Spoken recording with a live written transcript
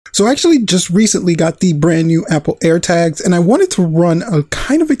So I actually just recently got the brand new Apple AirTags, and I wanted to run a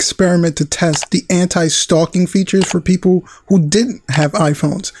kind of experiment to test the anti-stalking features for people who didn't have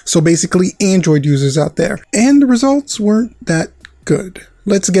iPhones. So basically Android users out there. And the results weren't that good.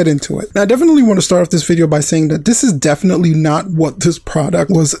 Let's get into it. Now, I definitely want to start off this video by saying that this is definitely not what this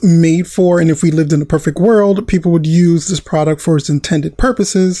product was made for. And if we lived in a perfect world, people would use this product for its intended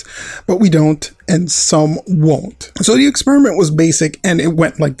purposes, but we don't, and some won't. So the experiment was basic, and it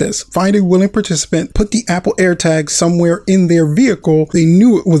went like this. Find a willing participant, put the Apple AirTag somewhere in their vehicle. They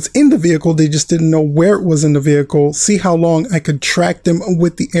knew it was in the vehicle, they just didn't know where it was in the vehicle. See how long I could track them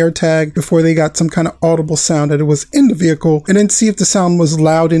with the AirTag before they got some kind of audible sound that it was in the vehicle, and then see if the sound was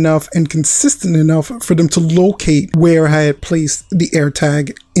loud enough and consistent enough for them to locate where I had placed the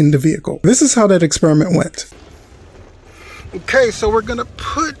AirTag in the vehicle. This is how that experiment went. Okay, so we're gonna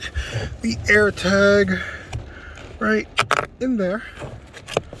put the AirTag right in there.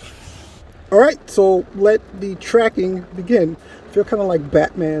 All right, so let the tracking begin. I feel kind of like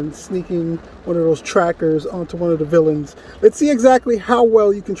Batman sneaking one of those trackers onto one of the villains. Let's see exactly how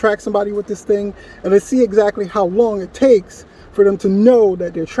well you can track somebody with this thing, and let's see exactly how long it takes for them to know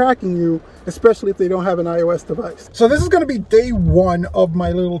that they're tracking you, especially if they don't have an iOS device. So this is going to be day one of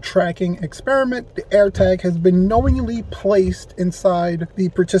my little tracking experiment. The AirTag has been knowingly placed inside the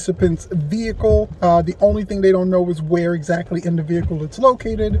participant's vehicle. The only thing they don't know is where exactly in the vehicle it's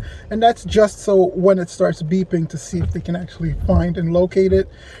located, and that's just so when it starts beeping to see if they can actually find and locate it.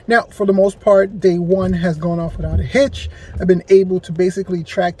 Now, for the most part, day one has gone off without a hitch. I've been able to basically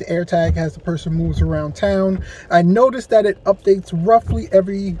track the AirTag as the person moves around town. I noticed that it updates roughly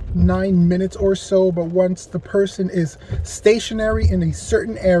every 9 minutes or so, but once the person is stationary in a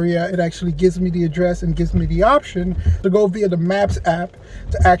certain area, it actually gives me the address and gives me the option to go via the Maps app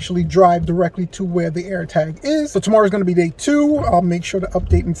to actually drive directly to where the AirTag is. So tomorrow is going to be day two. I'll make sure to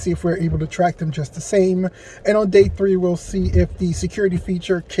update and see if we're able to track them just the same. And on day three, we'll see if the security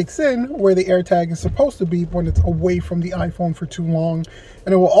feature kicks in where the AirTag is supposed to be when it's away from the iPhone for too long.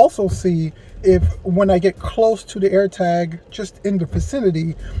 And it will also see if when I get close to the AirTag, just in the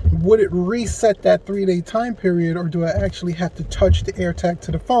vicinity, would it reset that 3-day time period, or do I actually have to touch the AirTag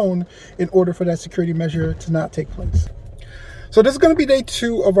to the phone in order for that security measure to not take place? So this is going to be day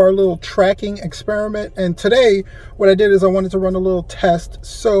two of our little tracking experiment. And today, what I did is I wanted to run a little test.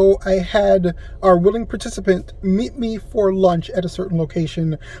 So I had our willing participant meet me for lunch at a certain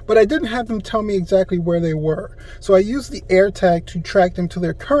location, but I didn't have them tell me exactly where they were. So I used the AirTag to track them to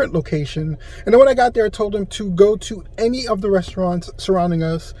their current location. And then when I got there, I told them to go to any of the restaurants surrounding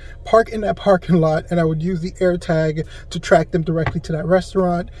us, park in that parking lot, and I would use the AirTag to track them directly to that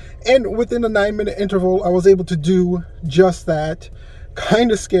restaurant. And within a 9-minute interval, I was able to do just that.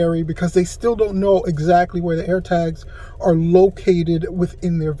 Kind of scary because they still don't know exactly where the AirTags are located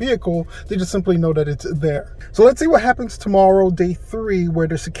within their vehicle. They just simply know that it's there. So let's see what happens tomorrow, day three, where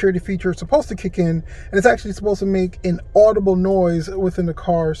the security feature is supposed to kick in, and it's actually supposed to make an audible noise within the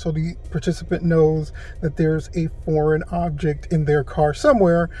car so the participant knows that there's a foreign object in their car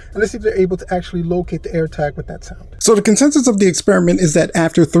somewhere, and let's see if they're able to actually locate the AirTag with that sound. So the consensus of the experiment is that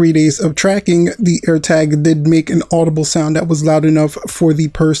after 3 days of tracking, the AirTag did make an audible sound that was loud enough for the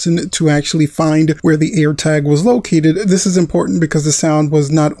person to actually find where the AirTag was located. This is important because the sound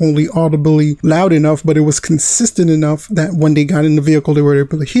was not only audibly loud enough, but it was consistent enough that when they got in the vehicle, they were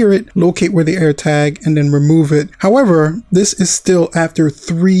able to hear it, locate where the AirTag, and then remove it. However, this is still after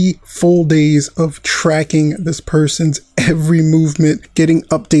 3 full days of tracking this person's every movement, getting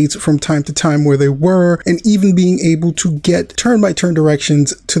updates from time to time where they were, and even being able to get turn-by-turn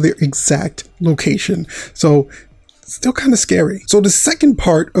directions to their exact location. So still kind of scary. So the second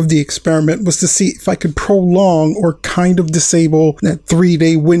part of the experiment was to see if I could prolong or kind of disable that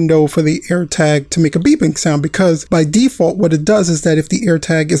 3-day window for the AirTag to make a beeping sound, because by default what it does is that if the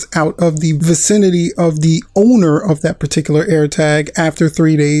AirTag is out of the vicinity of the owner of that particular AirTag after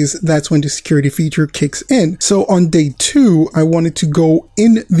 3 days, that's when the security feature kicks in. So on day 2, I wanted to go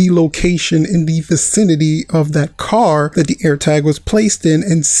in the location in the vicinity of that car that the AirTag was placed in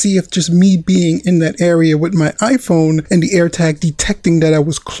and see if just me being in that area with my iPhone and the AirTag detecting that I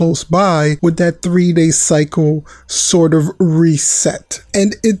was close by, would that 3-day cycle sort of reset?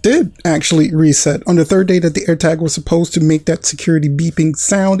 And it did actually reset. On the 3rd day that the AirTag was supposed to make that security beeping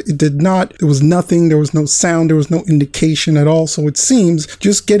sound, it did not. There was nothing, there was no sound, there was no indication at all. So it seems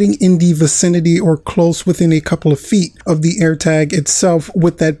just getting in the vicinity or close within a couple of feet of the AirTag itself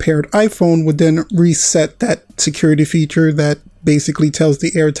with that paired iPhone would then reset that security feature that basically tells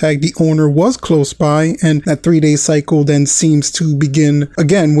the AirTag the owner was close by, and that 3-day cycle then seems to begin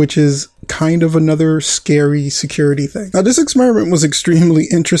again, which is kind of another scary security thing. Now, this experiment was extremely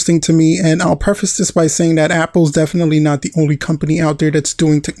interesting to me, and I'll preface this by saying that Apple's definitely not the only company out there that's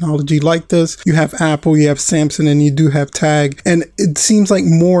doing technology like this. You have Apple, you have Samsung, and you do have Tag, and it seems like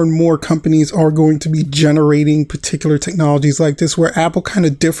more and more companies are going to be generating particular technologies like this. Where Apple kind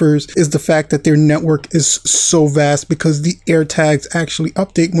of differs is the fact that their network is so vast, because the AirTags actually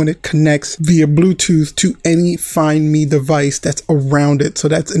update when it connects via Bluetooth to any Find Me device that's around it. So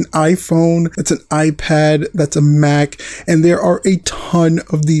that's an iPhone, that's an iPad, that's a Mac, and there are a ton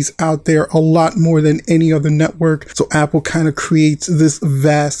of these out there, a lot more than any other network. So Apple kind of creates this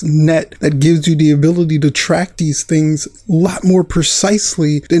vast net that gives you the ability to track these things a lot more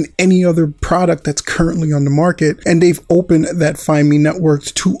precisely than any other product that's currently on the market. And they've opened that Find Me network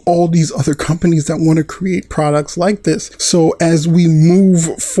to all these other companies that want to create products like this. So as we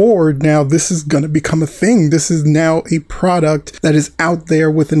move forward now, this is going to become a thing. This is now a product that is out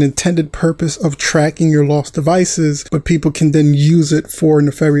there with an intended purpose of tracking your lost devices, but people can then use it for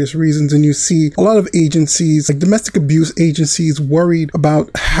nefarious reasons. And you see a lot of agencies, like domestic abuse agencies, worried about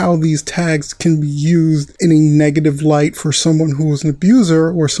how these tags can be used in a negative light for someone who is an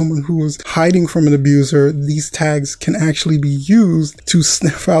abuser or someone who is hiding from an abuser. These tags can actually be used to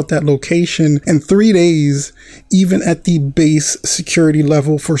sniff out that location. And 3 days, even at the base security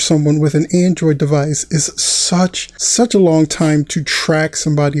level for someone with an Android device, is such a long time to track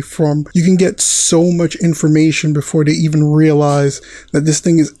somebody from. You can get so much information before they even realize that this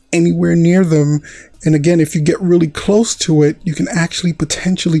thing is anywhere near them. And again, if you get really close to it, you can actually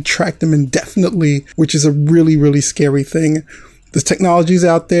potentially track them indefinitely, which is a really, really scary thing. The technology's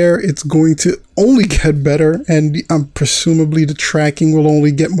out there. It's going to only get better, and presumably the tracking will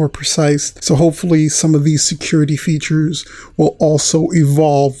only get more precise. So hopefully some of these security features will also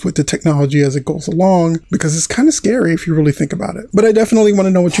evolve with the technology as it goes along, because it's kind of scary if you really think about it. But I definitely want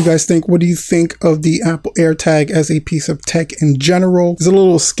to know what you guys think. What do you think of the Apple AirTag as a piece of tech in general? Is it a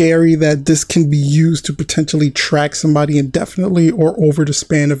little scary that this can be used to potentially track somebody indefinitely or over the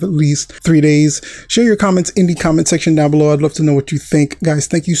span of at least 3 days? Share your comments in the comment section down below. I'd love to know what you think. Guys,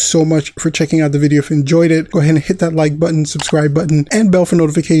 thank you so much for checking out the video. If you enjoyed it, go ahead and hit that like button, subscribe button, and bell for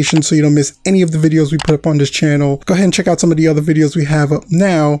notifications so you don't miss any of the videos we put up on this channel. Go ahead and check out some of the other videos we have up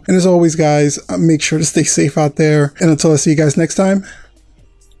now. And as always, guys, make sure to stay safe out there. And until I see you guys next time,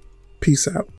 peace out.